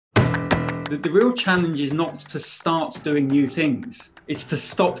The real challenge is not to start doing new things. It's to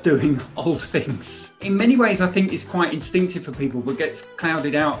stop doing old things. In many ways, I think it's quite instinctive for people, but gets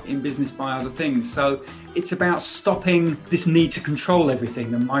clouded out in business by other things. So it's about stopping this need to control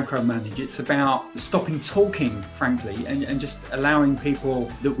everything and micromanage. It's about stopping talking, frankly, and just allowing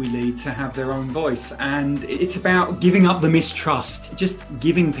people that we lead to have their own voice. And it's about giving up the mistrust, just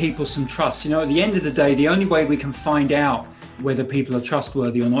giving people some trust. You know, at the end of the day, the only way we can find out whether people are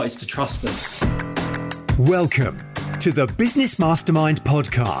trustworthy or not is to trust them. Welcome to the Business Mastermind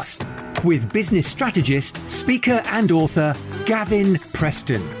podcast with business strategist, speaker and author Gavin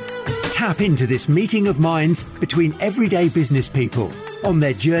Preston. Tap into this meeting of minds between everyday business people on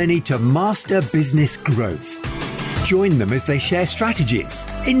their journey to master business growth. Join them as they share strategies,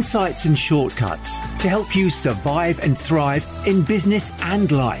 insights and shortcuts to help you survive and thrive in business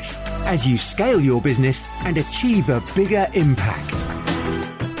and life as you scale your business and achieve a bigger impact.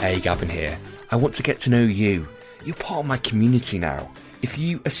 Hey, Gavin here. I want to get to know you. You're part of my community now. If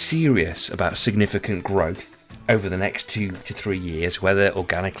you are serious about significant growth over the next 2 to 3 years, whether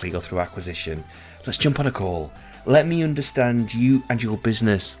organically or through acquisition, let's jump on a call. Let me understand you and your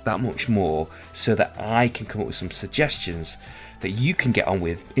business that much more so that I can come up with some suggestions that you can get on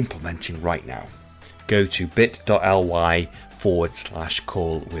with implementing right now. Go to bit.ly/call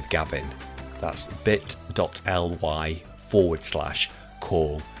with Gavin. That's bit.ly/call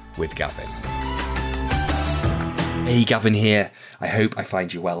with Gavin. Hey, Gavin here. I hope I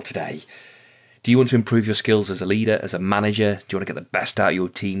find you well today. Do you want to improve your skills as a leader, as a manager? Do you want to get the best out of your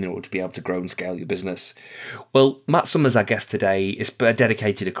team in order to be able to grow and scale your business? Well, Matt Summers, our guest today, has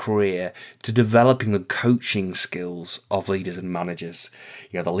dedicated a career to developing the coaching skills of leaders and managers.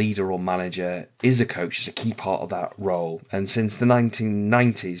 You know, the leader or manager is a coach, is a key part of that role. And since the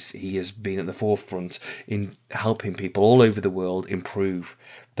 1990s, he has been at the forefront in helping people all over the world improve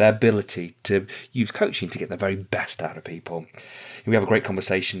their ability to use coaching to get the very best out of people. We have a great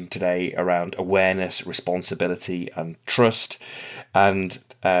conversation today around awareness, responsibility and trust, and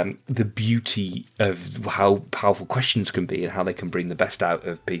the beauty of how powerful questions can be and how they can bring the best out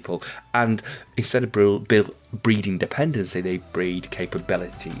of people. And instead of breeding dependency, they breed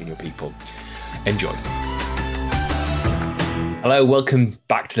capability in your people. Enjoy. Hello, welcome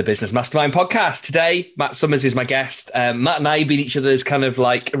back to the Business Mastermind podcast. Today, Matt Summers is my guest. Matt and I have been each other's kind of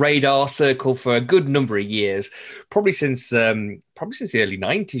like radar circle for a good number of years, probably since the early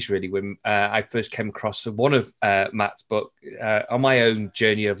 90s, really, when I first came across one of Matt's book on my own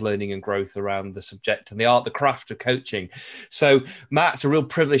journey of learning and growth around the subject and the art, the craft of coaching. So, Matt, it's a real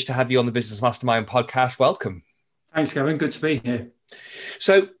privilege to have you on the Business Mastermind podcast. Welcome. Thanks, Gavin. Good to be here.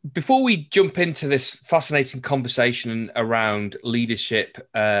 So before we jump into this fascinating conversation around leadership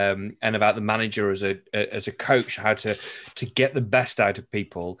and about the manager as a coach, how to get the best out of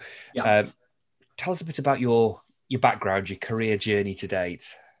people, tell us a bit about your background, your career journey to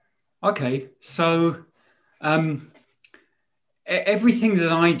date. Okay, so everything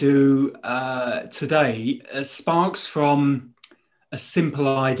that I do today sparks from a simple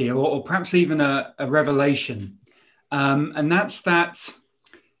idea or perhaps even a revelation. And that's that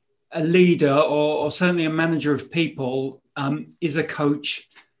a leader or certainly a manager of people is a coach,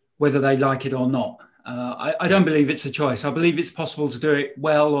 whether they like it or not. I don't believe it's a choice. I believe it's possible to do it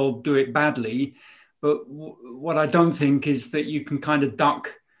well or do it badly. But what I don't think is that you can kind of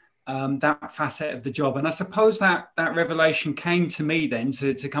duck that facet of the job. And I suppose that revelation came to me then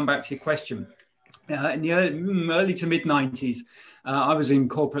to come back to your question. In the early to mid 90s, I was in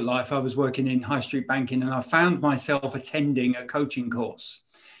corporate life. I was working in high street banking and I found myself attending a coaching course.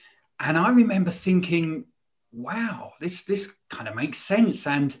 And I remember thinking, wow, this kind of makes sense.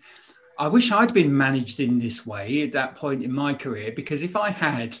 And I wish I'd been managed in this way at that point in my career, because if I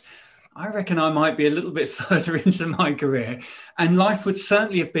had, I reckon I might be a little bit further into my career and life would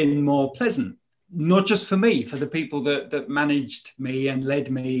certainly have been more pleasant, not just for me, for the people that managed me and led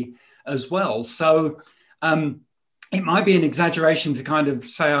me as well. So, it might be an exaggeration to kind of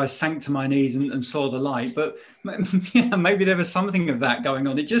say I sank to my knees and saw the light, but maybe there was something of that going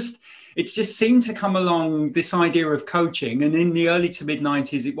on. It just seemed to come along, this idea of coaching. And in the early to mid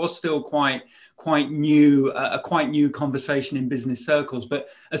 90s, it was still quite new, a quite new conversation in business circles, but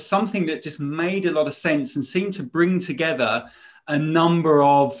as something that just made a lot of sense and seemed to bring together a number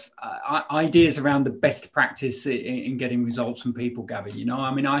of ideas around the best practice in getting results from people, Gavin. You know,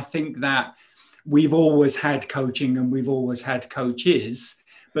 I mean, I think that we've always had coaching and we've always had coaches,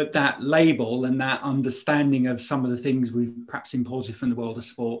 but that label and that understanding of some of the things we've perhaps imported from the world of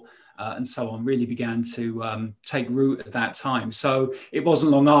sport and so on really began to take root at that time. So it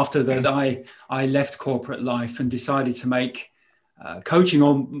wasn't long after that I left corporate life and decided to make coaching,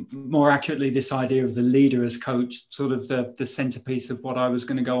 or more accurately, this idea of the leader as coach, sort of the centerpiece of what I was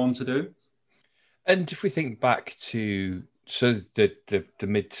going to go on to do. And if we think back to the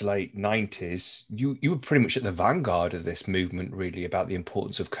mid to late 90s, you were pretty much at the vanguard of this movement, really, about the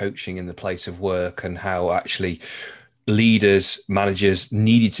importance of coaching in the place of work and how actually leaders, managers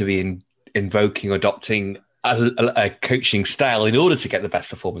needed to be invoking, adopting a coaching style in order to get the best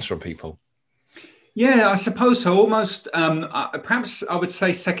performance from people. Yeah, I suppose so. Almost, perhaps I would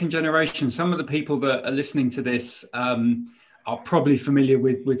say second generation. Some of the people that are listening to this are probably familiar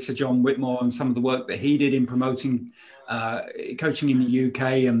with Sir John Whitmore and some of the work that he did in promoting coaching in the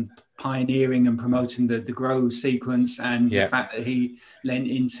UK and pioneering and promoting the Grow sequence, and the fact that he lent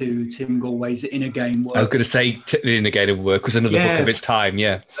into Tim Galway's Inner Game work. I was going to say the Inner Game work was another book of its time,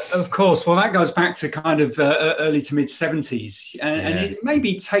 Of course. Well, that goes back to kind of early to mid 70s. And it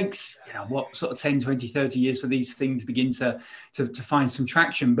maybe takes, sort of 10, 20, 30 years for these things begin to find some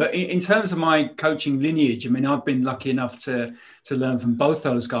traction. But in terms of my coaching lineage, I mean, I've been lucky enough to learn from both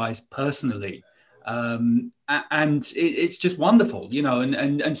those guys personally. And it's just wonderful,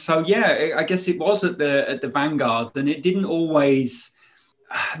 and so I guess it was at the vanguard, and it didn't always.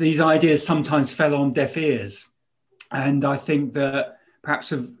 These ideas sometimes fell on deaf ears, and I think that perhaps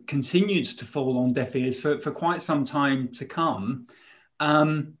have continued to fall on deaf ears for quite some time to come.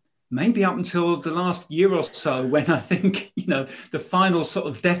 Maybe up until the last year or so, when I think the final sort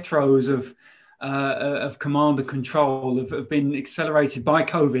of death throes of command and control have been accelerated by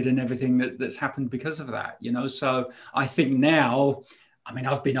COVID and everything that's happened because of that, So I think now, I mean,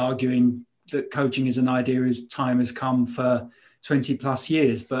 I've been arguing that coaching is an idea whose time has come for 20 plus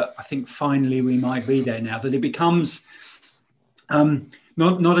years, but I think finally we might be there now, that it becomes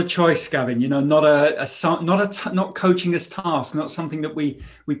not a choice, Gavin, not coaching as task, not something that we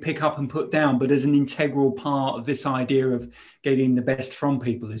pick up and put down, but as an integral part of this idea of getting the best from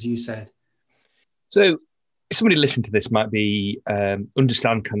people, as you said. So if somebody listening to this might be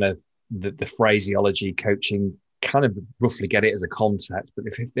understand kind of the phraseology, coaching, kind of roughly get it as a concept, but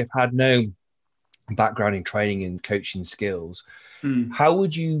if they've had no background in training and coaching skills, how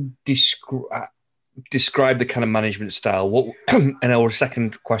would you describe the kind of management style? And our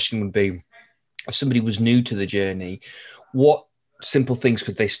second question would be, if somebody was new to the journey, what simple things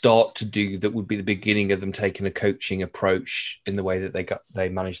could they start to do that would be the beginning of them taking a coaching approach in the way that they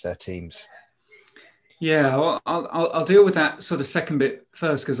manage their teams? Yeah, well, I'll deal with that sort of second bit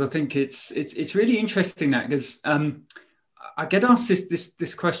first, because I think it's really interesting, that because I get asked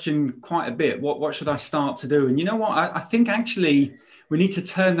this question quite a bit. What should I start to do? And you know what? I think actually we need to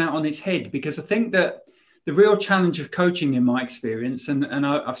turn that on its head, because I think that the real challenge of coaching, in my experience, and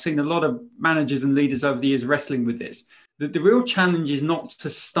I've seen a lot of managers and leaders over the years wrestling with this, that the real challenge is not to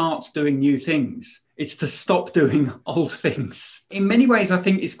start doing new things. It's to stop doing old things. In many ways, I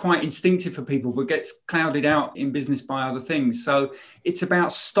think it's quite instinctive for people, but gets clouded out in business by other things. So it's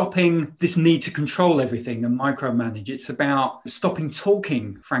about stopping this need to control everything and micromanage. It's about stopping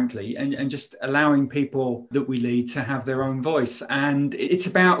talking, frankly, and just allowing people that we lead to have their own voice. And it's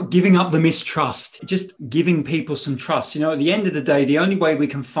about giving up the mistrust, just giving people some trust. At the end of the day, the only way we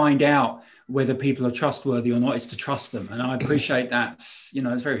can find out whether people are trustworthy or not is to trust them. And I appreciate that.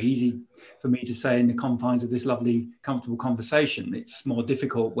 It's very easy for me to say in the confines of this lovely, comfortable conversation. It's more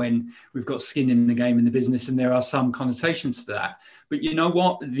difficult when we've got skin in the game in the business, and there are some connotations to that. But you know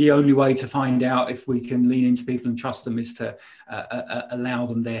what? The only way to find out if we can lean into people and trust them is to allow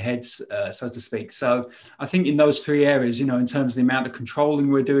them their heads, so to speak. So I think in those three areas, in terms of the amount of controlling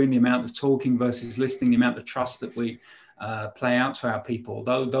we're doing, the amount of talking versus listening, the amount of trust that we play out to our people,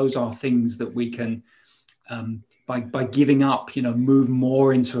 those are things that we can, by giving up, move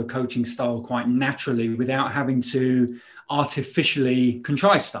more into a coaching style quite naturally without having to artificially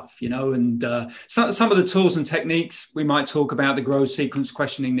contrive stuff, and some of the tools and techniques we might talk about, the Grow sequence,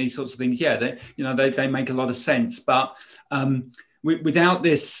 questioning, these sorts of things. Yeah, they make a lot of sense, but without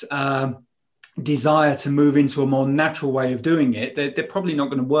this desire to move into a more natural way of doing it, they're probably not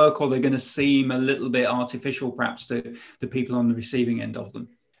going to work, or they're going to seem a little bit artificial, perhaps, to the people on the receiving end of them.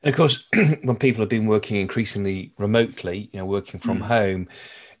 And of course, when people have been working increasingly remotely, working from home,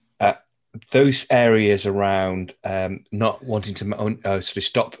 those areas around not wanting to sort of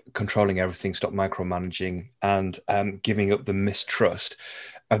stop controlling everything, stop micromanaging, and giving up the mistrust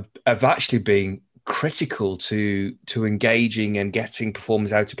have actually been critical to engaging and getting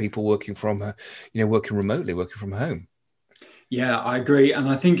performance out of people working from, working remotely, working from home. Yeah, I agree. And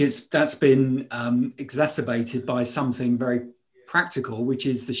I think that's been exacerbated by something very practical, which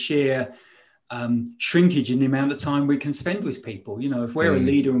is the sheer shrinkage in the amount of time we can spend with people. You know, if we're a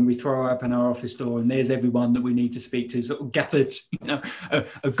leader and we throw open our office door and there's everyone that we need to speak to sort of gathered, you know,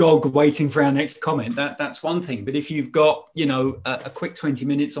 a gog waiting for our next comment, that's one thing. But if you've got, you know, a quick 20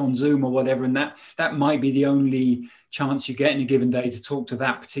 minutes on Zoom or whatever, and that might be the only chance you get in a given day to talk to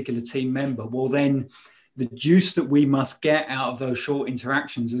that particular team member, well, then the juice that we must get out of those short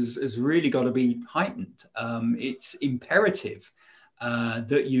interactions has really got to be heightened. It's imperative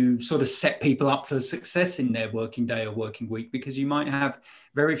that you sort of set people up for success in their working day or working week, because you might have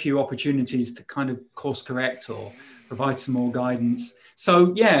very few opportunities to kind of course correct or provide some more guidance.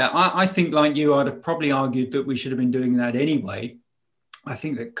 So, yeah, I think like you, I'd have probably argued that we should have been doing that anyway. I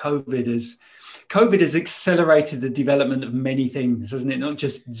think that COVID has accelerated the development of many things, hasn't it? Not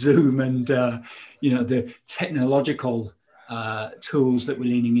just Zoom and, you know, the technological tools that we're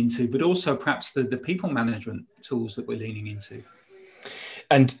leaning into, but also perhaps the people management tools that we're leaning into.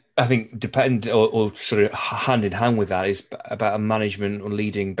 And I think or sort of hand in hand with that is about a management or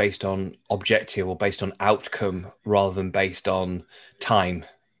leading based on objective or based on outcome rather than based on time,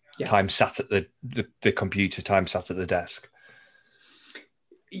 time sat at the computer, time sat at the desk.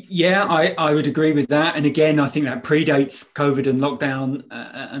 Yeah, I would agree with that. And again, I think that predates COVID and lockdown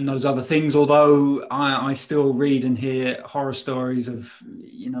and those other things, although I still read and hear horror stories of,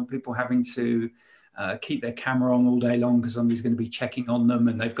 you know, people having to keep their camera on all day long because somebody's going to be checking on them,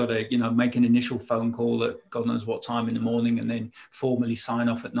 and they've got to, you know, make an initial phone call at God knows what time in the morning and then formally sign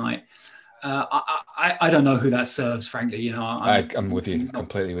off at night. I don't know who that serves, frankly. You know, I'm with you,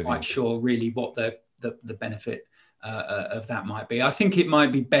 completely with you. Quite sure really what the benefit of that might be. I think it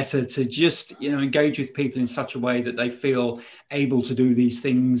might be better to just, you know, engage with people in such a way that they feel able to do these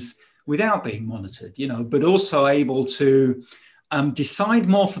things without being monitored, you know, but also able to decide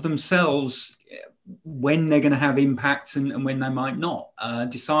more for themselves when they're going to have impacts and when they might not.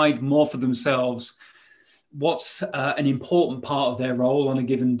 Decide more for themselves what's an important part of their role on a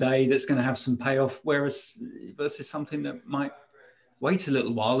given day that's going to have some payoff, versus something that might wait a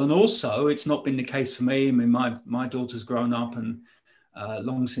little while. And also, it's not been the case for me. I mean, my daughter's grown up and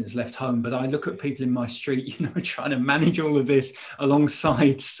long since left home, but I look at people in my street, you know, trying to manage all of this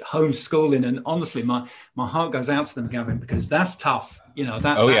alongside homeschooling, and honestly, my heart goes out to them, Gavin, because that's tough. You know,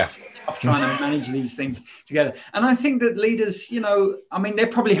 that's tough trying to manage these things together. And I think that leaders, you know, I mean, they're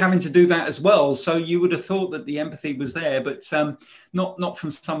probably having to do that as well. So you would have thought that the empathy was there, but not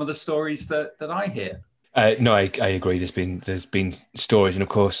from some of the stories that I hear. No, I agree. There's been stories, and of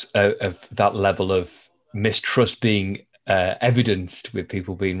course, of that level of mistrust being evidenced with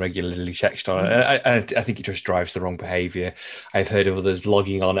people being regularly checked on. I think it just drives the wrong behaviour. I've heard of others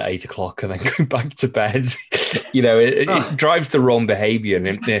logging on at 8 o'clock and then going back to bed. You know, it drives the wrong behaviour.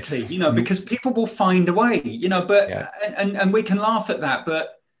 Exactly. You know, because people will find a way. You know, but and we can laugh at that,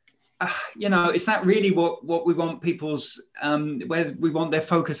 but. You know, is that really what we want people's, where we want their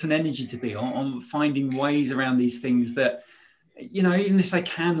focus and energy to be on finding ways around these things that, you know, even if they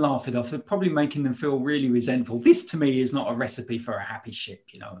can laugh it off, they're probably making them feel really resentful. This, to me, is not a recipe for a happy ship,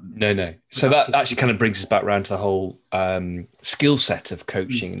 you know. No. So that actually kind of brings us back around to the whole skill set of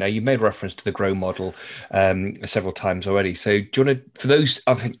coaching. Now, you made reference to the GROW model several times already. So do you want to, for those,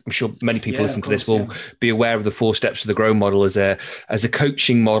 I'm sure many people listening to this will be aware of the 4 steps of the GROW model as a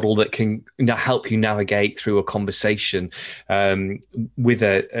coaching model that can help you navigate through a conversation with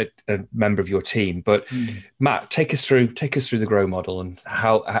a member of your team. But Matt, take us through the GROW model and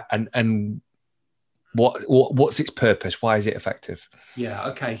how and what's its purpose? Why is it effective? Yeah.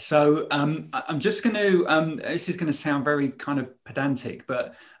 Okay. So I'm just going to. This is going to sound very kind of pedantic,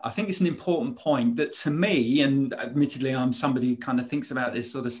 but I think it's an important point that, to me, and admittedly, I'm somebody who kind of thinks about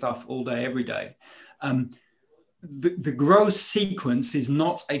this sort of stuff all day, every day. The GROW sequence is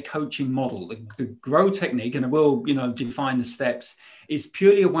not a coaching model. The GROW technique, and I will, you know, define the steps, is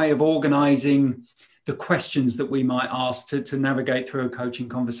purely a way of organizing the questions that we might ask to navigate through a coaching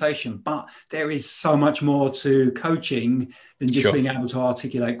conversation. But there is so much more to coaching than just being able to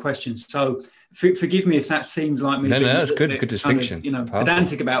articulate questions. So forgive me if that seems like me. No, that's good. Good distinction. Kind of, you know,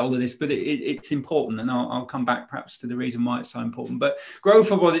 pedantic about all of this, but it's important, and I'll come back perhaps to the reason why it's so important. But GROW,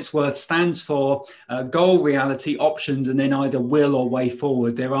 for what it's worth, stands for goal, reality, options, and then either will or way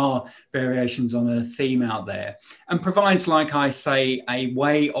forward. There are variations on a theme out there, and provides, like I say, a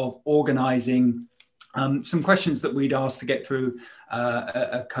way of organizing some questions that we'd ask to get through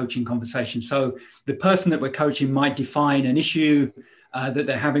a coaching conversation. So the person that we're coaching might define an issue that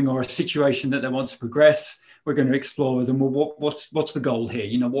they're having or a situation that they want to progress. We're going to explore with them. Well, what's the goal here?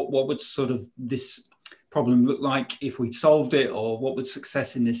 You know, what would sort of this problem look like if we'd solved it, or what would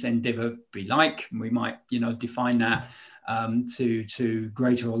success in this endeavor be like? And we might, define that to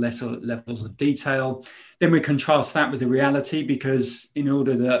greater or lesser levels of detail. Then we contrast that with the reality, because in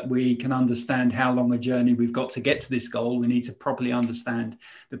order that we can understand how long a journey we've got to get to this goal, we need to properly understand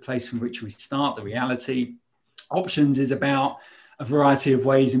the place from which we start, the reality. Options is about a variety of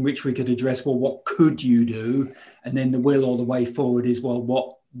ways in which we could address, well, what could you do? And then the will or the way forward is, well,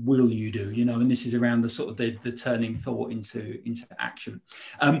 what will you do? And this is around the sort of the turning thought into action.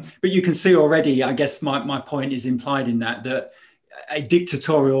 But you can see already, I guess my point is implied in that a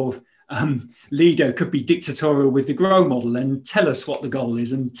dictatorial leader could be dictatorial with the GROW model and tell us what the goal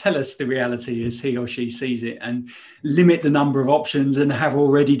is and tell us the reality as he or she sees it, and limit the number of options and have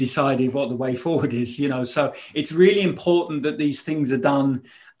already decided what the way forward is. So it's really important that these things are done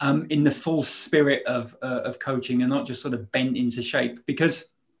in the full spirit of coaching, and not just sort of bent into shape, because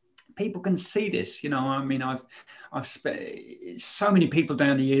people can see this. I've so many people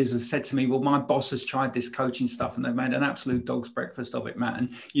down the years have said to me, well, my boss has tried this coaching stuff and they've made an absolute dog's breakfast of it, Matt.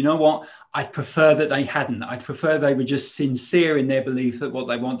 And you know what? I'd prefer that they hadn't. I'd prefer they were just sincere in their belief that what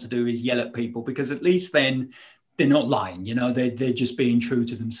they want to do is yell at people, because at least then they're not lying, they're just being true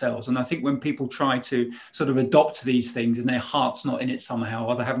to themselves. And I think when people try to sort of adopt these things and their heart's not in it somehow,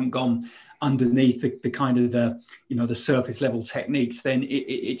 or they haven't gone underneath the kind of the surface level techniques, then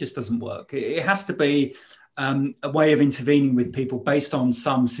it just doesn't work. It has to be a way of intervening with people based on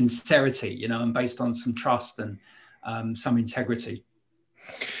some sincerity, and based on some trust and some integrity.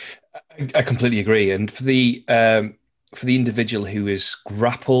 I completely agree. And for the individual who is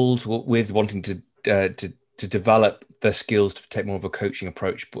grappled with wanting to develop their skills to take more of a coaching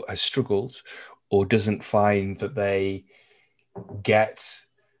approach, but has struggled or doesn't find that they get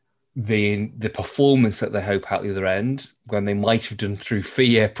the performance that they hope out the other end, when they might have done through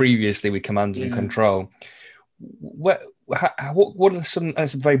fear previously with command and control. What are some?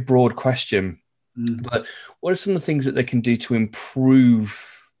 That's a very broad question, but what are some of the things that they can do to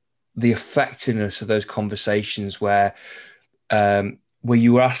improve the effectiveness of those conversations where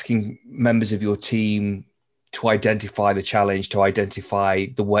you were asking members of your team to identify the challenge, to identify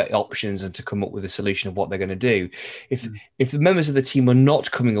the options, and to come up with a solution of what they're going to do? If the members of the team are not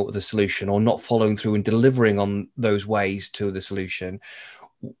coming up with a solution, or not following through and delivering on those ways to the solution,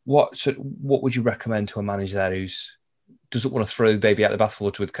 what would you recommend to a manager there who doesn't want to throw the baby out the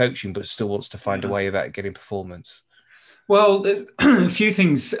bathwater with coaching, but still wants to find a way about getting performance? Well, there's a few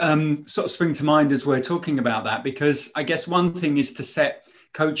things sort of spring to mind as we're talking about that, because I guess one thing is to set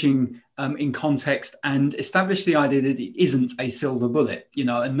coaching in context and establish the idea that it isn't a silver bullet,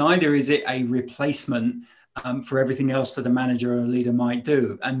 and neither is it a replacement for everything else that a manager or a leader might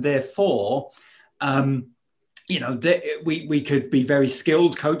do. And therefore, we could be very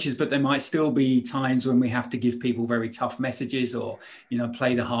skilled coaches, but there might still be times when we have to give people very tough messages, or,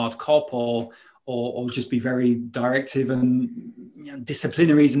 play the hard cop, or just be very directive, and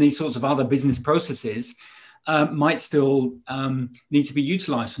disciplinaries and these sorts of other business processes might still need to be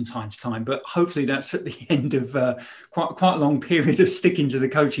utilized from time to time. But hopefully that's at the end of quite a long period of sticking to the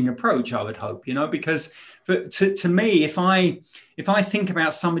coaching approach, I would hope, because to me, if I think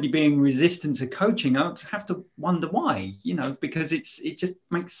about somebody being resistant to coaching, I would have to wonder why, because it just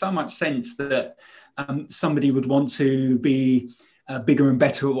makes so much sense that somebody would want to be bigger and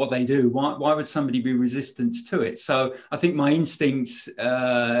better at what they do. Why would somebody be resistant to it? So I think my instinctive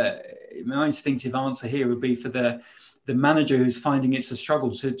answer here would be for the manager who's finding it's a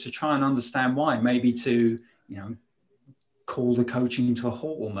struggle to try and understand why, maybe to, call the coaching to a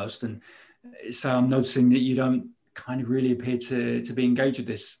halt almost. And so I'm noticing that you don't kind of really appear to be engaged with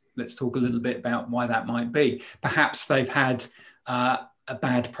this. Let's talk a little bit about why that might be. Perhaps they've had a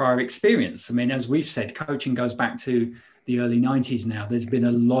bad prior experience. I mean, as we've said, coaching goes back to the early 90s now. There's been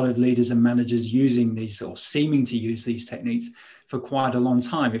a lot of leaders and managers using these, or seeming to use these techniques, for quite a long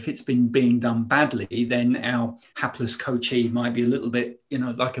time. If it's been being done badly, then our hapless coachee might be a little bit,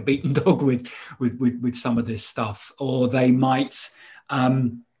 like a beaten dog with some of this stuff, or they might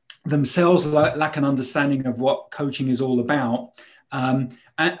themselves lack an understanding of what coaching is all about,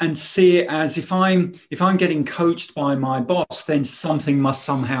 and see it as, if I'm getting coached by my boss, then something must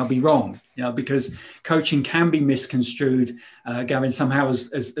somehow be wrong, because coaching can be misconstrued, Gavin, somehow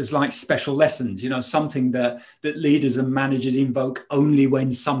as like special lessons, something that leaders and managers invoke only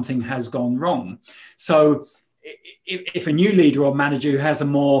when something has gone wrong. So if a new leader or manager who has a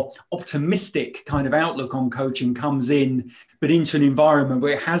more optimistic kind of outlook on coaching comes in, but into an environment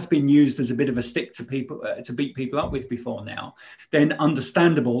where it has been used as a bit of a stick to people, to beat people up with before now, then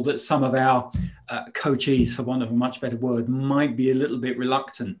understandable that some of our coachees, for want of a much better word, might be a little bit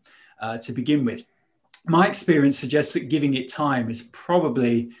reluctant to begin with. my experience suggests that giving it time is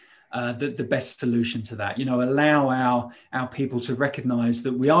probably the best solution to that. Allow our people to recognize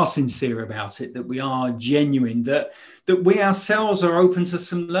that we are sincere about it, that we are genuine, that we ourselves are open to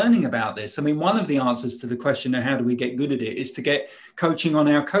some learning about this. I mean, one of the answers to the question of how do we get good at it is to get coaching on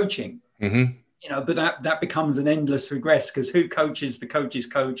our coaching. Mm-hmm. But that becomes an endless regress, because who coaches the coach's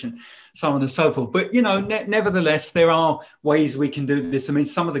coach, and so on and so forth. But, nevertheless, there are ways we can do this. I mean,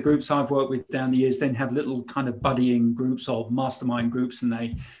 some of the groups I've worked with down the years then have little kind of buddying groups or mastermind groups, and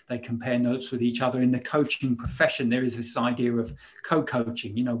they compare notes with each other. In the coaching profession, there is this idea of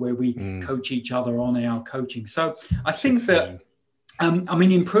co-coaching, where we coach each other on our coaching. So I think that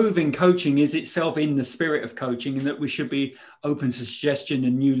improving coaching is itself in the spirit of coaching, and that we should be open to suggestion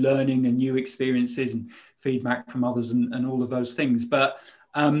and new learning and new experiences and feedback from others and all of those things. But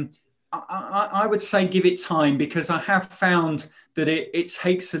I would say give it time, because I have found that it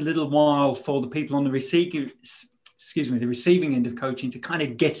takes a little while for the people on the receiving end of coaching to kind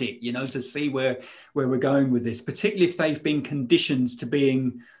of get it, to see where we're going with this, particularly if they've been conditioned to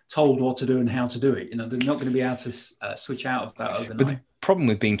being told what to do and how to do it. They're not going to be able to switch out of that overnight. But the problem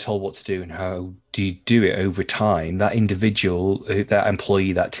with being told what to do and how do you do it over time, that individual, that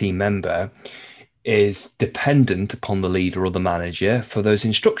employee, that team member is dependent upon the leader or the manager for those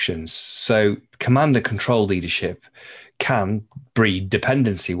instructions. So command and control leadership can breed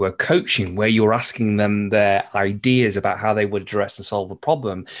dependency, where coaching, where you're asking them their ideas about how they would address and solve a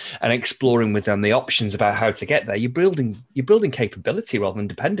problem and exploring with them the options about how to get there, you're building capability rather than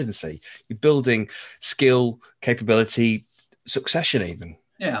dependency. You're building skill, capability, succession even.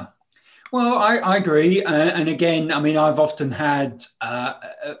 Yeah. Well, I agree. And again, I mean, I've often had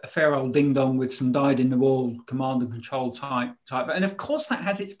a fair old ding-dong with some dyed-in-the-wall command and control type. And of course, that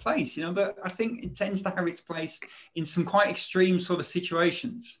has its place, but I think it tends to have its place in some quite extreme sort of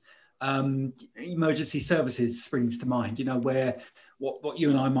situations. Emergency services springs to mind, where what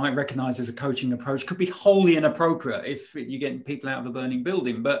you and I might recognize as a coaching approach could be wholly inappropriate if you're getting people out of a burning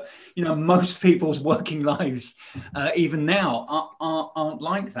building. But, most people's working lives, even now, aren't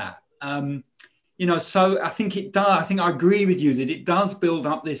like that. So I think it does. I think I agree with you that it does build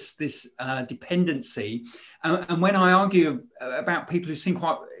up this dependency. And when I argue about people who seem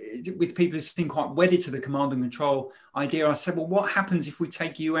quite wedded to the command and control idea, I said, well, what happens if we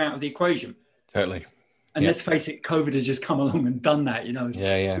take you out of the equation? Totally. And let's face it, COVID has just come along and done that.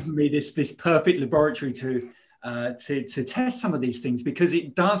 Given me this perfect laboratory to test some of these things, because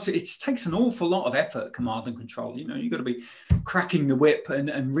it takes an awful lot of effort, command and control. You've got to be cracking the whip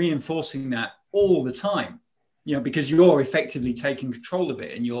and reinforcing that all the time, because you're effectively taking control of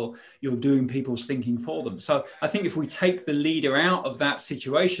it and you're doing people's thinking for them. So I think if we take the leader out of that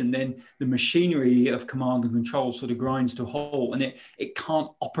situation, then the machinery of command and control sort of grinds to a halt, and it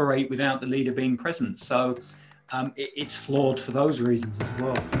can't operate without the leader being present. So it's flawed for those reasons as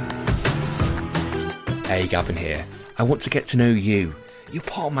well. Hey, Gavin here. I want to get to know you. You're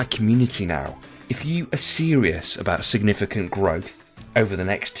part of my community now. If you are serious about significant growth over the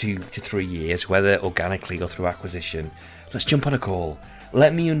next 2 to 3 years, whether organically or through acquisition, let's jump on a call.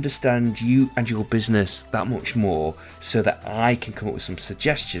 Let me understand you and your business that much more, so that I can come up with some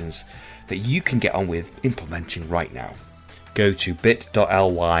suggestions that you can get on with implementing right now. Go to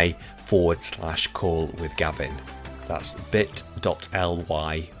bit.ly/call with Gavin. That's bit.ly/call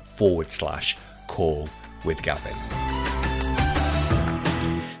with Gavin.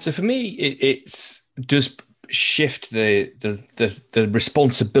 So for me, it's just shift the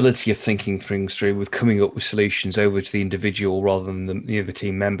responsibility of thinking things through with coming up with solutions over to the individual rather than the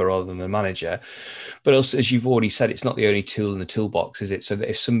team member rather than the manager. But also, as you've already said, it's not the only tool in the toolbox, is it? So that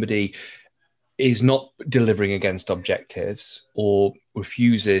if somebody is not delivering against objectives or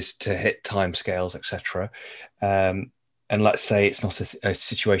refuses to hit timescales, etc., and let's say it's not a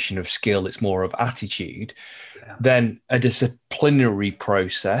situation of skill, it's more of attitude, then a disciplinary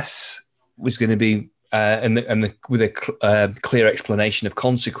process was going to be, with a clear explanation of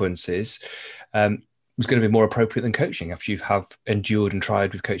consequences, was going to be more appropriate than coaching after you have endured and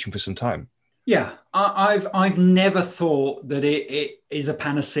tried with coaching for some time. Yeah, I've never thought that it is a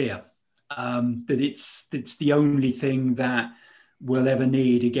panacea, that it's the only thing that we'll ever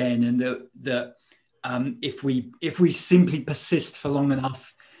need again, and that if we simply persist for long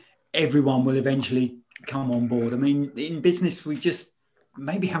enough, everyone will eventually come on board. I mean, in business, we just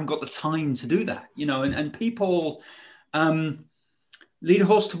maybe haven't got the time to do that, and people lead a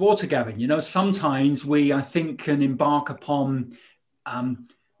horse to water, Gavin. Sometimes we, I think, can embark upon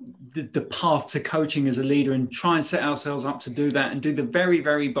the path to coaching as a leader and try and set ourselves up to do that and do the very,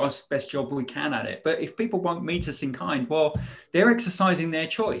 very best job we can at it. But if people won't meet us in kind, well, they're exercising their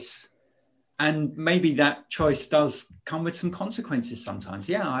choice. and maybe that choice does come with some consequences sometimes.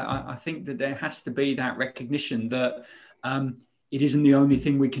 Yeah, I think that there has to be that recognition that it isn't the only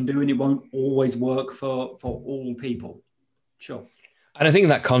thing we can do, and it won't always work for all people. Sure. And I think in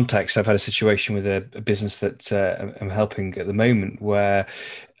that context, I've had a situation with a business that I'm helping at the moment where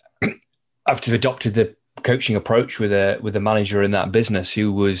I've adopted the coaching approach with a manager in that business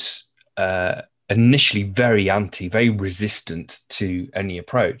who was initially very resistant to any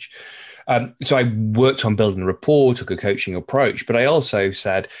approach. So I worked on building a rapport, took a coaching approach, but I also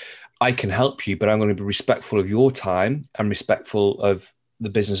said, I can help you, but I'm going to be respectful of your time and respectful of the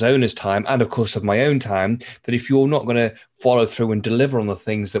business owner's time, and of course of my own time, that if you're not going to follow through and deliver on the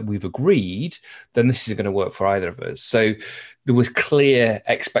things that we've agreed, then this isn't going to work for either of us. So there was clear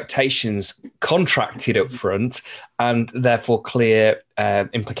expectations contracted up front, and therefore clear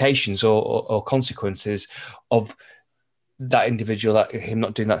implications or consequences of that individual, that him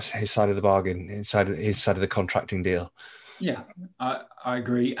not doing that his side of the bargain, his side of the contracting deal. Yeah, I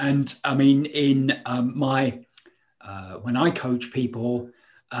agree. And I mean, in when I coach people,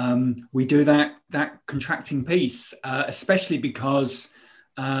 we do that contracting piece, especially because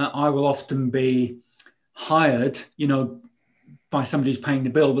I will often be hired, by somebody who's paying the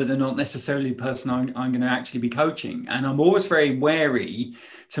bill, but they're not necessarily the person I'm going to actually be coaching. And I'm always very wary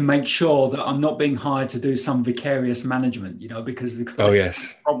to make sure that I'm not being hired to do some vicarious management, because the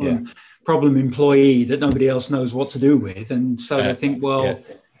problem employee that nobody else knows what to do with. And so they think,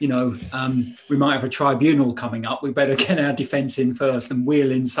 we might have a tribunal coming up. We better get our defense in first and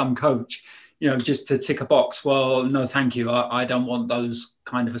wheel in some coach, just to tick a box. Well, no, thank you. I don't want those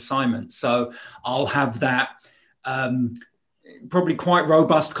kind of assignments. So I'll have that probably quite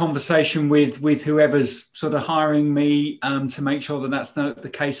robust conversation with whoever's sort of hiring me to make sure that that's the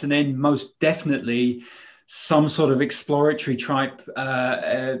case. And then most definitely some sort of exploratory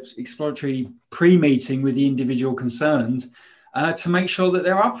pre-meeting with the individual concerned to make sure that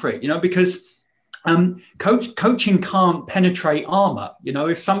they're up for it, because coaching can't penetrate armor.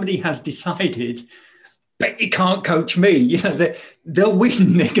 If somebody has decided but you can't coach me, they'll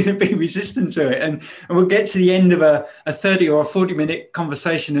win. They're going to be resistant to it. And we'll get to the end of a 30 or a 40-minute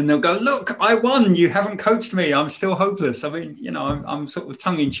conversation and they'll go, look, I won. You haven't coached me. I'm still hopeless. I mean, I'm sort of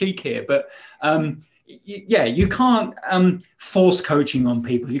tongue in cheek here, but you can't force coaching on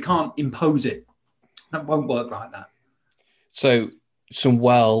people. You can't impose it. That won't work like that. So some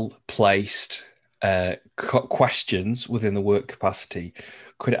well-placed questions within the work capacity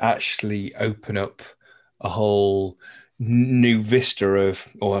could actually open up a whole new vista of,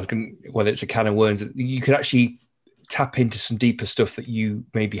 or whether it's a can of worms, you could actually tap into some deeper stuff that you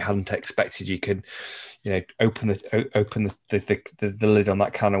maybe hadn't expected. You can, open the lid on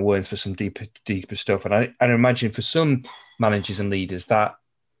that can of worms for some deeper stuff. And I imagine for some managers and leaders that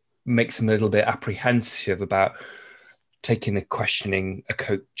makes them a little bit apprehensive about taking a coaching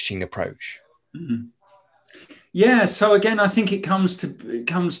approach. Mm-hmm. Yeah. So again, I think it comes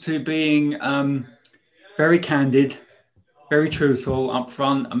to being very candid, very truthful,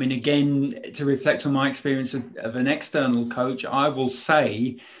 upfront. I mean, again, to reflect on my experience of an external coach, I will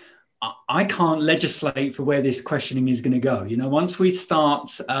say I can't legislate for where this questioning is going to go. Once we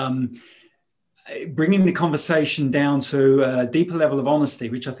start bringing the conversation down to a deeper level of honesty,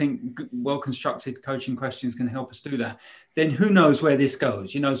 which I think well-constructed coaching questions can help us do that, then who knows where this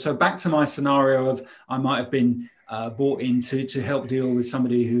goes? So back to my scenario of I might have been brought in to help deal with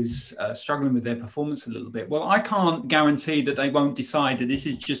somebody who's struggling with their performance a little bit. Well, I can't guarantee that they won't decide that this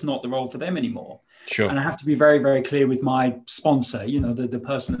is just not the role for them anymore. Sure. And I have to be very, very clear with my sponsor, the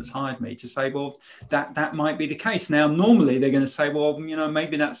person that's hired me, to say, well, that might be the case. Now, normally they're going to say, well,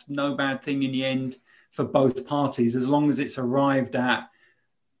 maybe that's no bad thing in the end for both parties, as long as it's arrived at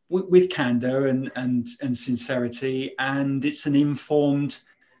with candor and sincerity, and it's an informed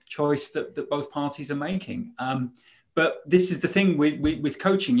choice that both parties are making. But this is the thing with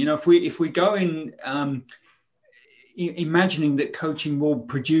coaching. If we go in imagining that coaching will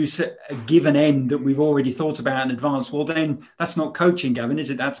produce a given end that we've already thought about in advance, well, then that's not coaching, Gavin, is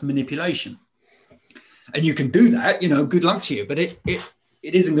it? That's manipulation. And you can do that, good luck to you, but it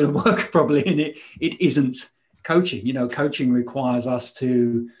isn't going to work probably, and it isn't coaching. Coaching requires us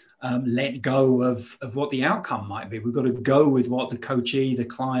to let go of what the outcome might be. We've got to go with what the coachee, the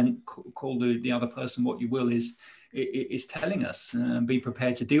client, call the other person what you will, is telling us, and be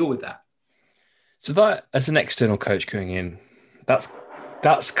prepared to deal with that. So that, as an external coach going in,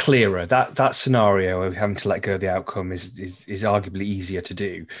 that's clearer. That scenario of having to let go of the outcome is arguably easier to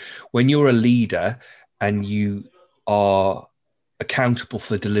do. When you're a leader and you are accountable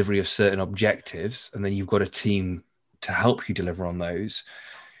for the delivery of certain objectives, and then you've got a team to help you deliver on those,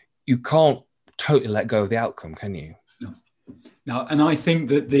 you can't totally let go of the outcome, can you? No, and I think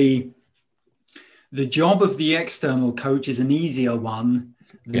that the job of the external coach is an easier one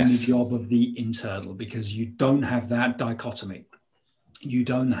than the job of the internal, because you don't have that dichotomy. You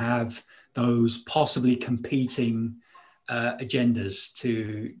don't have those possibly competing agendas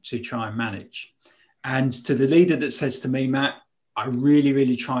to try and manage. And to the leader that says to me, Matt, I really,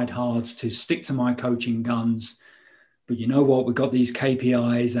 really tried hard to stick to my coaching guns, but you know what? We've got these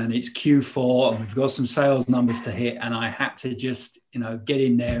KPIs and it's Q4 and we've got some sales numbers to hit, and I had to just, get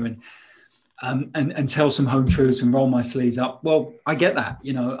in there and tell some home truths and roll my sleeves up. Well, I get that,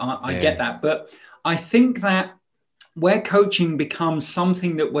 I get that. But I think that where coaching becomes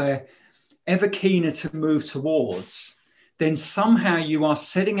something that we're ever keener to move towards, then somehow you are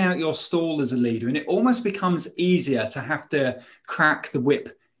setting out your stall as a leader, and it almost becomes easier to have to crack the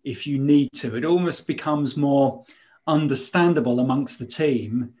whip if you need to. It almost becomes more understandable amongst the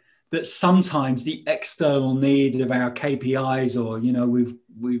team that sometimes the external need of our KPIs, or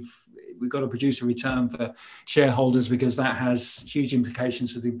we've got to produce a return for shareholders because that has huge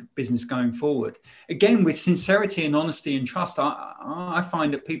implications for the business going forward. Again, with sincerity and honesty and trust, I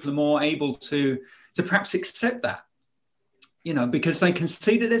find that people are more able to perhaps accept that, because they can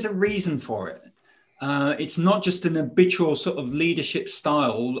see that there's a reason for it. It's not just an habitual sort of leadership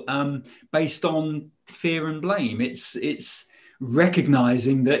style based on fear and blame. It's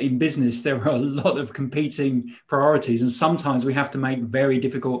recognizing that in business there are a lot of competing priorities, and sometimes we have to make very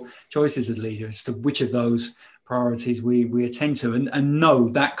difficult choices as leaders to which of those priorities we attend to. And no,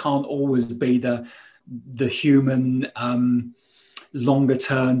 that can't always be the human longer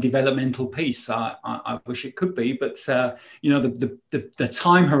term developmental piece. I wish it could be, but the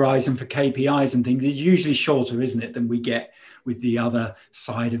time horizon for KPIs and things is usually shorter, isn't it, than we get with the other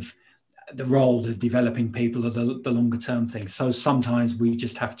side of the role of developing people, or the longer term things. So sometimes we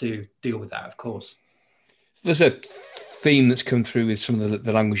just have to deal with that, of course. There's a theme that's come through with some of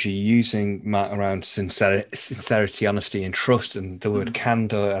the language you're using, Matt, around sincerity, honesty and trust, and the word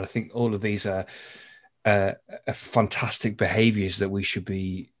candor. And I think all of these are fantastic behaviors that we should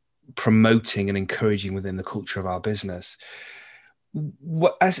be promoting and encouraging within the culture of our business.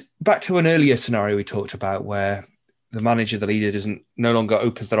 Back to an earlier scenario we talked about, where the manager, the leader, no longer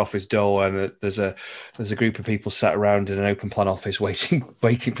opens their office door, and there's a group of people sat around in an open plan office waiting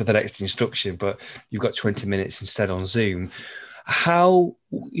for the next instruction, but you've got 20 minutes instead on Zoom. How,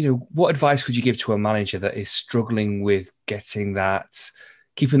 what advice would you give to a manager that is struggling with keeping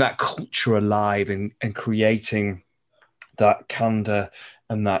that culture alive and creating that candor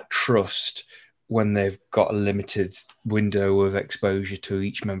and that trust when they've got a limited window of exposure to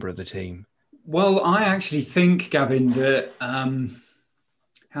each member of the team? Well, I actually think, Gavin, that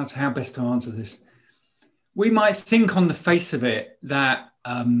how best to answer this. We might think on the face of it that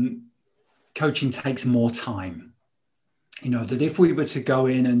coaching takes more time. That if we were to go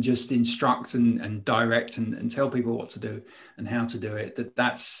in and just instruct and direct and tell people what to do and how to do it,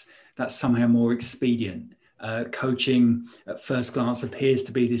 that's somehow more expedient. Coaching at first glance appears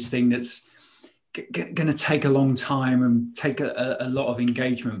to be this thing that's going to take a long time and take a lot of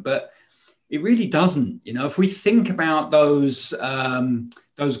engagement, but it really doesn't. If we think about those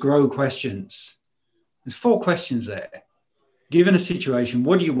GROW questions, there's 4 questions there. Given a situation,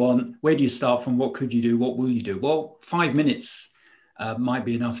 what do you want? Where do you start from? What could you do? What will you do? Well, 5 minutes might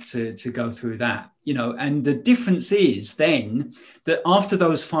be enough to go through that, and the difference is then that after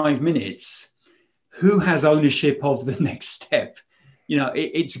those 5 minutes, who has ownership of the next step?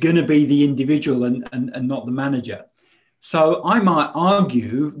 It's going to be the individual and not the manager. So I might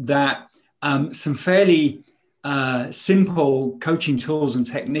argue that some fairly simple coaching tools and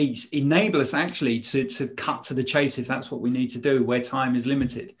techniques enable us actually to cut to the chase, if that's what we need to do, where time is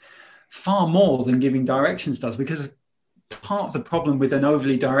limited, far more than giving directions does. Because part of the problem with an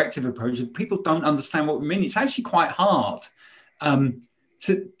overly directive approach is people don't understand what we mean. It's actually quite hard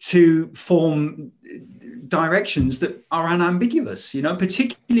to form directions that are unambiguous,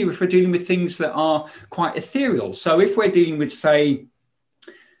 particularly if we're dealing with things that are quite ethereal. So if we're dealing with, say,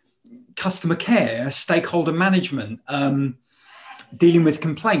 customer care, stakeholder management, dealing with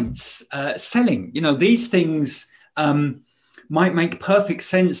complaints, selling, these things might make perfect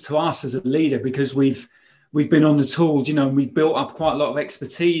sense to us as a leader, because we've been on the tools, we've built up quite a lot of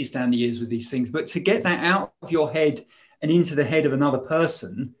expertise down the years with these things. But to get that out of your head and into the head of another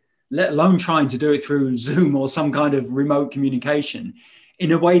person, let alone trying to do it through Zoom or some kind of remote communication,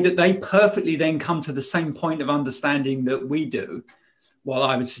 in a way that they perfectly then come to the same point of understanding that we do, well,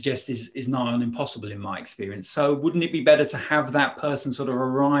 I would suggest is nigh on impossible in my experience. So wouldn't it be better to have that person sort of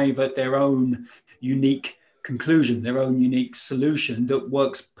arrive at their own unique conclusion, their own unique solution that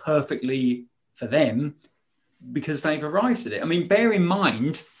works perfectly for them because they've arrived at it. I mean, bear in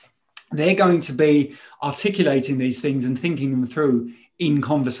mind, they're going to be articulating these things and thinking them through in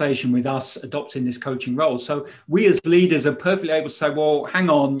conversation with us adopting this coaching role. So we as leaders are perfectly able to say, well,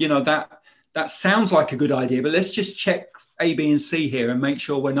 hang on, that sounds like a good idea, but let's just check A, B, and C here and make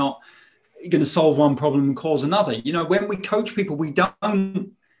sure we're not going to solve one problem and cause another. When we coach people, we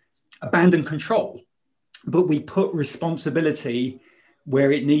don't abandon control, but we put responsibility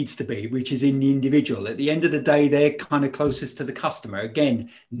where it needs to be, which is in the individual. At the end of the day, they're kind of closest to the customer. Again,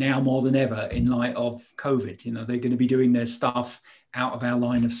 now more than ever in light of COVID, they're going to be doing their stuff out of our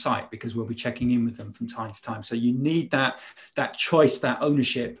line of sight because we'll be checking in with them from time to time. So you need that choice, that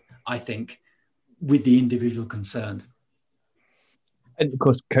ownership, I think, with the individual concerned. And of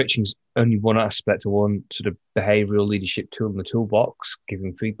course, coaching's only one aspect or one sort of behavioural leadership tool in the toolbox.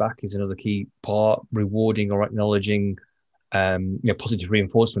 Giving feedback is another key part. Rewarding or acknowledging positive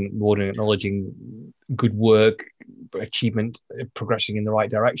reinforcement, rewarding, acknowledging good work, achievement, progressing in the right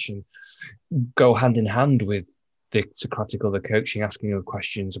direction, go hand in hand with the Socratic or the coaching, asking of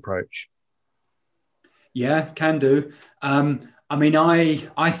questions approach. Yeah, can do.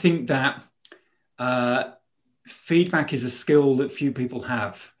 I think that feedback is a skill that few people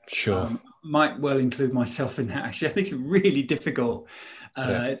have. Sure. Might well include myself in that. Actually, I think it's really difficult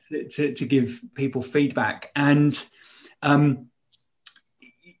to give people feedback. And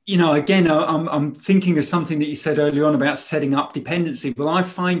again, I'm thinking of something that you said earlier on about setting up dependency. Well, I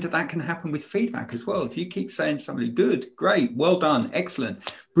find that can happen with feedback as well. If you keep saying to somebody, good, great, well done,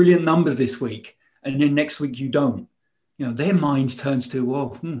 excellent, brilliant numbers this week, and then next week you don't, their minds turns to,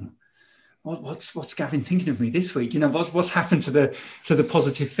 well, what's Gavin thinking of me this week? What's happened to the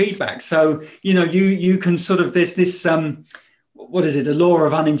positive feedback? So, you can sort of, there's this, what is it? The law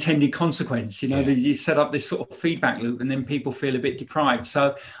of unintended consequence, you set up this sort of feedback loop and then people feel a bit deprived.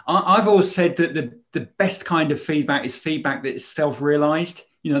 So I've always said that the best kind of feedback is feedback that is self-realized,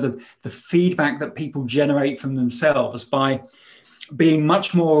 the feedback that people generate from themselves by being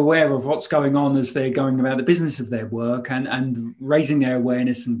much more aware of what's going on as they're going about the business of their work and raising their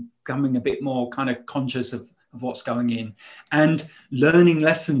awareness and becoming a bit more kind of conscious of what's going in and learning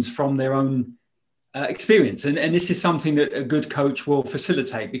lessons from their own experience. And this is something that a good coach will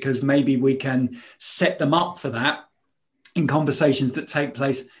facilitate because maybe we can set them up for that in conversations that take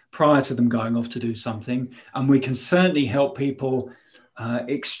place prior to them going off to do something. And we can certainly help people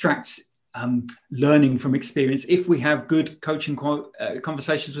extract learning from experience if we have good coaching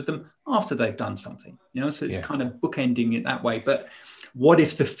conversations with them after they've done something, so it's kind of bookending it that way. But what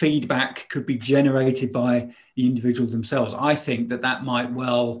if the feedback could be generated by the individual themselves? I think that might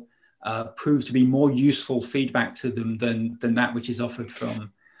well prove to be more useful feedback to them than that which is offered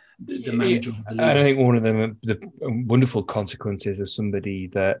from the manager. Or the leader. I think one of the wonderful consequences of somebody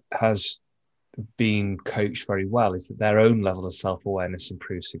that has been coached very well is that their own level of self-awareness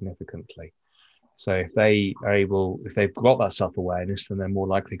improves significantly. So if they've got that self-awareness, then they're more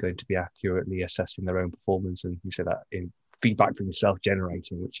likely going to be accurately assessing their own performance. And you say that in feedback being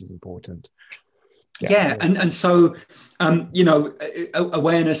self-generating, which is important. Yeah. And so,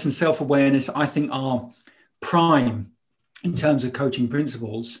 awareness and self-awareness, I think, are prime in terms of coaching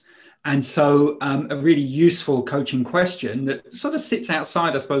principles. And so a really useful coaching question that sort of sits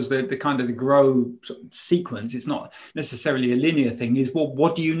outside, I suppose, the kind of the grow sequence, it's not necessarily a linear thing, is, well,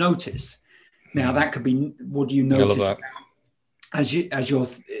 what do you notice? Now, that could be, what do you notice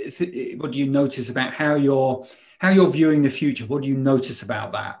what do you notice about how you're viewing the future? What do you notice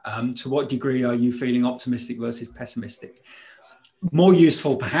about that? To what degree are you feeling optimistic versus pessimistic? More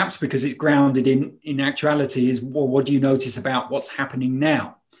useful, perhaps, because it's grounded in actuality, is, well, what do you notice about what's happening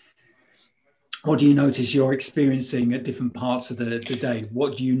now? What do you notice you're experiencing at different parts of the day?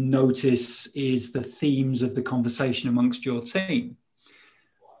 What do you notice is the themes of the conversation amongst your team?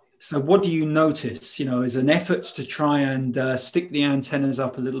 So what do you notice, as an effort to try and stick the antennas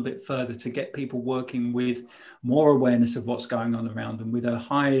up a little bit further to get people working with more awareness of what's going on around them with a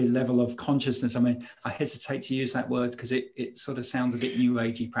high level of consciousness. I mean, I hesitate to use that word because it sort of sounds a bit new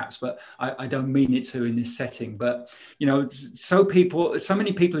agey perhaps, but I don't mean it to in this setting. But, so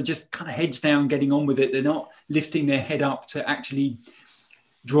many people are just kind of heads down getting on with it. They're not lifting their head up to actually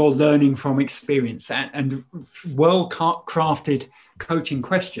draw learning from experience, and well-crafted coaching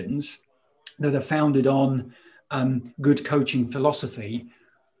questions that are founded on good coaching philosophy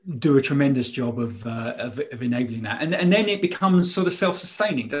do a tremendous job of enabling that. And then it becomes sort of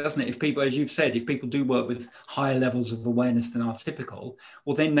self-sustaining, doesn't it? If people, as you've said, if people do work with higher levels of awareness than are typical,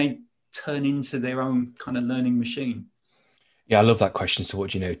 well, then they turn into their own kind of learning machine. Yeah, I love that question. So what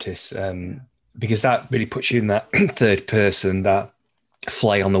do you notice? Because that really puts you in that third person, that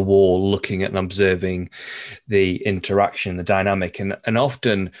fly on the wall, looking at and observing the interaction, the dynamic, and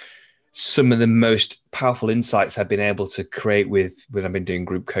often some of the most powerful insights I've been able to create when I've been doing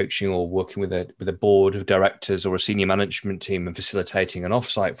group coaching or working with a board of directors or a senior management team and facilitating an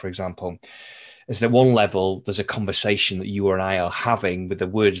offsite, for example, is that one level, there's a conversation that you and I are having with the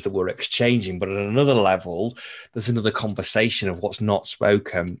words that we're exchanging, but at another level, there's another conversation of what's not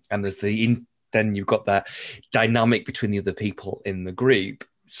spoken, and there's then you've got that dynamic between the other people in the group.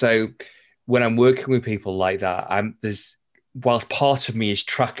 So when I'm working with people like that, whilst part of me is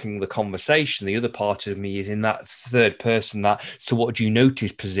tracking the conversation, the other part of me is in that third person, so what do you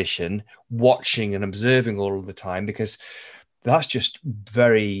notice position, watching and observing all of the time, because that's just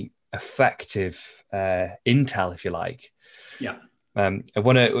very effective intel, if you like. Yeah.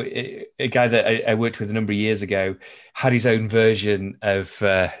 A guy that I worked with a number of years ago had his own version of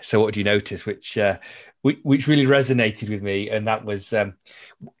 "So what do you notice," which really resonated with me, and that was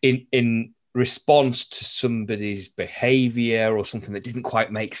in response to somebody's behaviour or something that didn't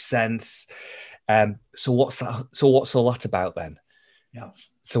quite make sense. So what's that? So what's all that about then? Yeah.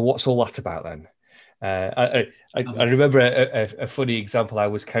 So what's all that about then? I remember a funny example. I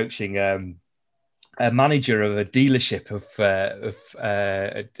was coaching a manager of a dealership of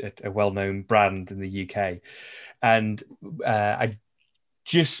a well-known brand in the UK, and I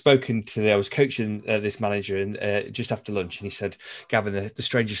was coaching this manager and just after lunch, and he said, "Gavin, the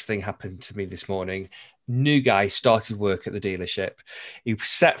strangest thing happened to me this morning. New guy started work at the dealership. He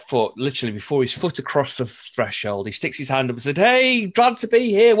set foot, literally before his foot across the threshold, he sticks his hand up and said, 'Hey, glad to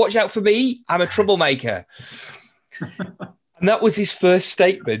be here. Watch out for me. I'm a troublemaker.'" And that was his first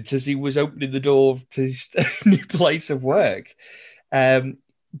statement as he was opening the door to his new place of work.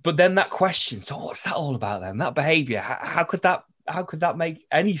 But then that question, so what's that all about then? That behavior, how could that make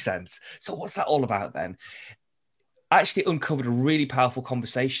any sense? So what's that all about then? Actually uncovered a really powerful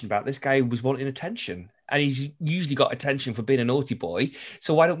conversation about this guy who was wanting attention. And he's usually got attention for being a naughty boy.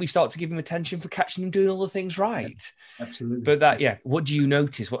 So why don't we start to give him attention for catching him doing all the things right? Yeah, absolutely. But what do you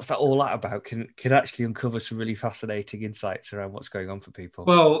notice? What's that all that about? Can actually uncover some really fascinating insights around what's going on for people.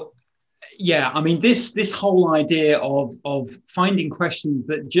 Well, yeah, I mean, this whole idea of finding questions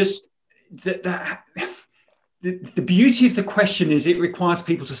that just that the beauty of the question is it requires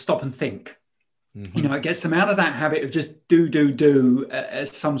people to stop and think. Mm-hmm. You know, it gets them out of that habit of just do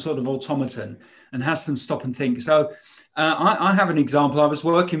as some sort of automaton and has them stop and think. So I have an example. I was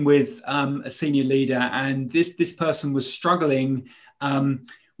working with a senior leader, and this person was struggling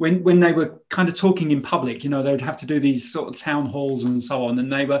when they were kind of talking in public. You know, they would have to do these sort of town halls and so on,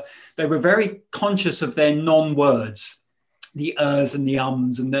 and they were very conscious of their non-words, the ers and the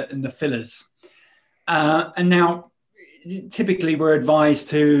ums and the fillers. And now, typically, we're advised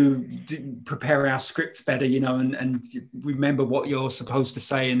to prepare our scripts better, you know, and remember what you're supposed to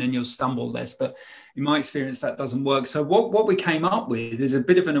say, and then you'll stumble less. But in my experience, that doesn't work. So what we came up with is a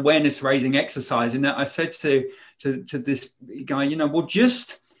bit of an awareness-raising exercise. In that, I said to this guy, you know, well,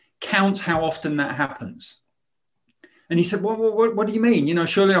 just count how often that happens. And he said, well, what do you mean? You know,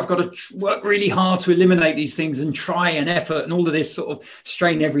 surely I've got to work really hard to eliminate these things and try and effort and all of this sort of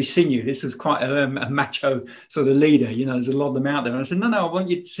strain every sinew. This was quite a macho sort of leader. You know, there's a lot of them out there. And I said, no,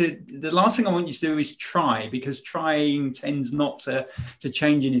 the last thing I want you to do is try, because trying tends not to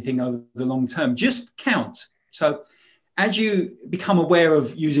change anything over the long term. Just count. So as you become aware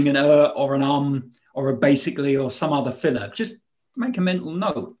of using an or an or a basically or some other filler, just make a mental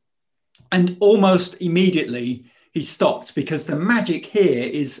note. And almost immediately, he stopped, because the magic here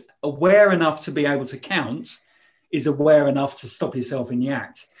is aware enough to be able to count, is aware enough to stop himself in the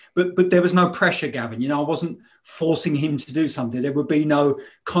act. But there was no pressure, Gavin. You know, I wasn't forcing him to do something. There would be no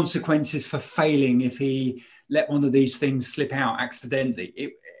consequences for failing if he let one of these things slip out accidentally.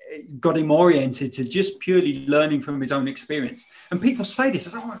 It got him oriented to just purely learning from his own experience. And people say this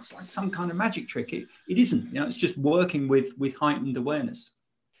as, oh, it's like some kind of magic trick. It isn't. You know, it's just working with heightened awareness.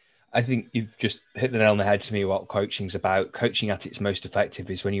 I think you've just hit the nail on the head to me what coaching's about. Coaching at its most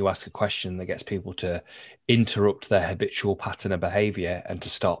effective is when you ask a question that gets people to interrupt their habitual pattern of behavior and to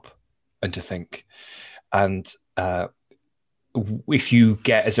stop and to think. And if you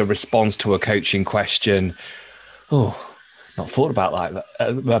get as a response to a coaching question, oh, not thought about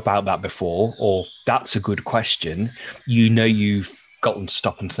that before, or that's a good question, you know you've got them to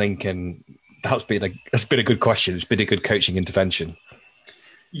stop and think, and that's been a good question. It's been a good coaching intervention.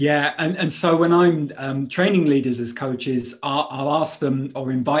 Yeah, and so when I'm training leaders as coaches, I'll ask them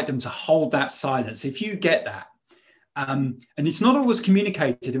or invite them to hold that silence. If you get that, And it's not always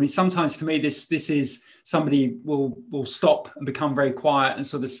communicated. I mean, sometimes to me, this is somebody will stop and become very quiet and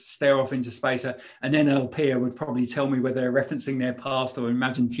sort of stare off into space. An NLPer would probably tell me whether they're referencing their past or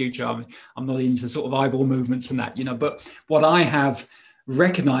imagined future. I mean, I'm not into sort of eyeball movements and that, but what I have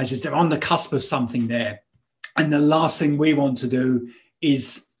recognized is they're on the cusp of something there. And the last thing we want to do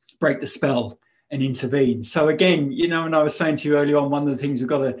is break the spell and intervene. So again, and I was saying to you earlier on, one of the things we've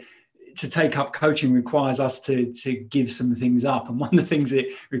got to take up coaching requires us to give some things up. And one of the things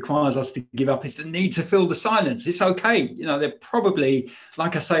it requires us to give up is the need to fill the silence. It's okay. They're probably,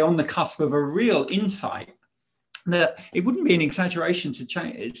 like I say, on the cusp of a real insight that it wouldn't be an exaggeration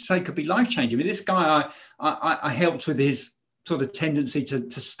to say could be life-changing. I mean, this guy I helped with his sort of tendency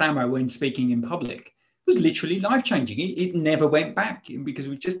to stammer when speaking in public. It was literally life-changing. It never went back because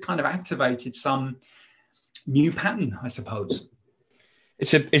we just kind of activated some new pattern, I suppose.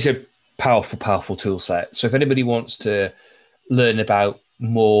 It's a powerful tool set. So if anybody wants to learn about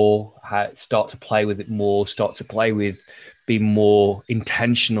more, start to play with it more, be more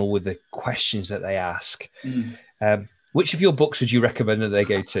intentional with the questions that they ask, which of your books would you recommend that they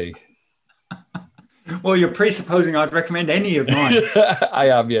go to? Well, you're presupposing I'd recommend any of mine. I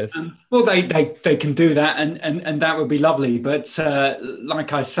am, yes. Well, they can do that, and that would be lovely. But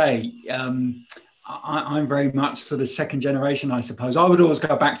like I say, I'm very much sort of second generation, I suppose. I would always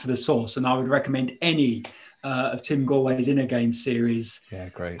go back to the source, and I would recommend any of Tim Galway's Inner Game series. Yeah,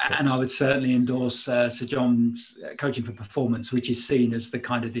 great. And I would certainly endorse Sir John's Coaching for Performance, which is seen as the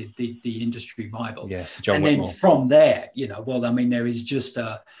kind of the industry Bible. Yes, John and Whitmore. Then from there, there is just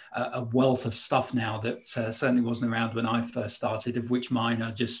a wealth of stuff now that certainly wasn't around when I first started, of which mine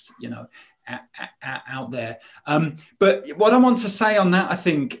are just, out there. But what I want to say on that, I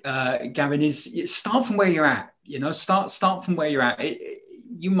think, Gavin, is start from where you're at. Start from where you're at.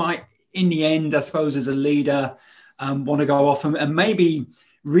 You might, in the end, I suppose, as a leader, want to go off and maybe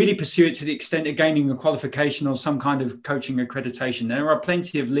really pursue it to the extent of gaining a qualification or some kind of coaching accreditation. There are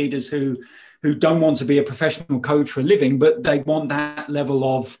plenty of leaders who don't want to be a professional coach for a living, but they want that level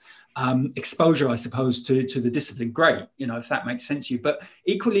of exposure, I suppose, to the discipline. Great, if that makes sense to you. But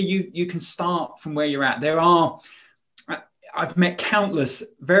equally, you can start from where you're at. I've met countless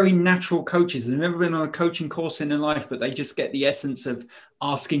very natural coaches. They've never been on a coaching course in their life, but they just get the essence of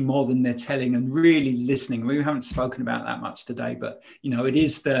asking more than they're telling and really listening. We haven't spoken about that much today, but it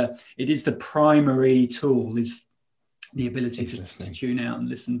is the primary tool, is the ability to tune out and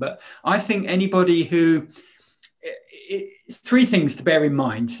listen. But I think anybody who, three things to bear in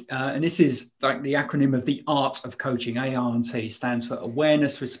mind, and this is like the acronym of the art of coaching. ART stands for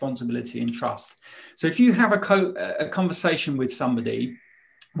awareness, responsibility, and trust. So if you have a conversation with somebody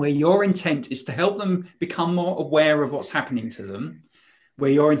where your intent is to help them become more aware of what's happening to them,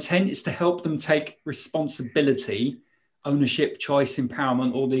 where your intent is to help them take responsibility, ownership, choice,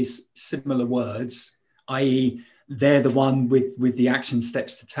 empowerment, all these similar words, i.e. they're the one with the action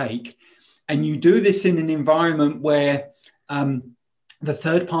steps to take, and you do this in an environment where the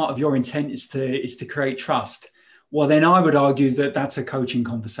third part of your intent is to create trust, well, then I would argue that that's a coaching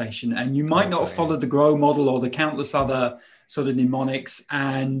conversation. And you might not have followed the GROW model or the countless other sort of mnemonics.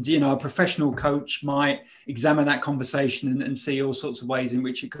 And, a professional coach might examine that conversation and see all sorts of ways in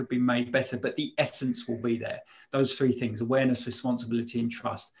which it could be made better. But the essence will be there. Those three things: awareness, responsibility, and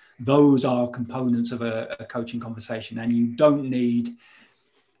trust. Those are components of a coaching conversation. And you don't need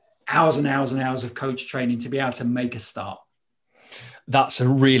hours and hours and hours of coach training to be able to make a start. That's a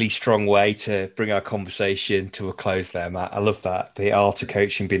really strong way to bring our conversation to a close there, Matt. I love that. The art of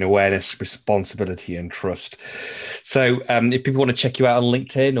coaching being awareness, responsibility, and trust. So if people want to check you out on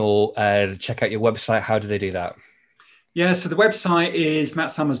LinkedIn or check out your website, how do they do that? Yeah, so the website is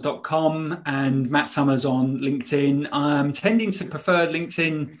mattsummers.com and Matt Summers on LinkedIn. I'm tending to prefer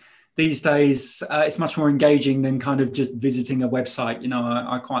LinkedIn these days. It's much more engaging than kind of just visiting a website.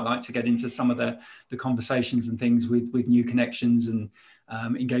 I quite like to get into some of the conversations and things with new connections and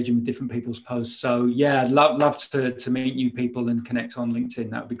engaging with different people's posts. So yeah, I'd love to meet new people and connect on LinkedIn.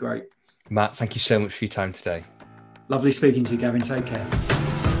 That would be great. Matt, thank you so much for your time today. Lovely speaking to you, Gavin. Take care.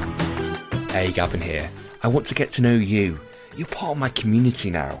 Hey, Gavin here. I want to get to know you. You're part of my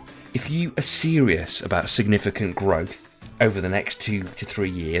community now. If you are serious about significant growth over the next 2 to 3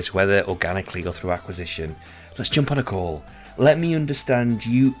 years, whether organically or through acquisition, let's jump on a call. Let me understand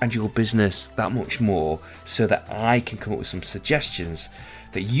you and your business that much more so that I can come up with some suggestions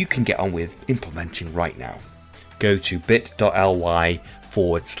that you can get on with implementing right now. Go to bit.ly/call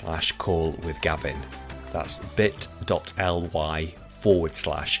with Gavin. That's bit.ly/call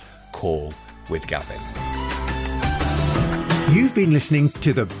with Gavin. You've been listening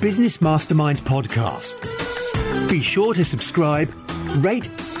to the Business Mastermind podcast. Be sure to subscribe, rate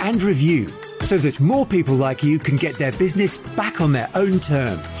and review so that more people like you can get their business back on their own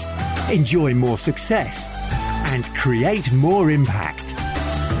terms, enjoy more success and create more impact.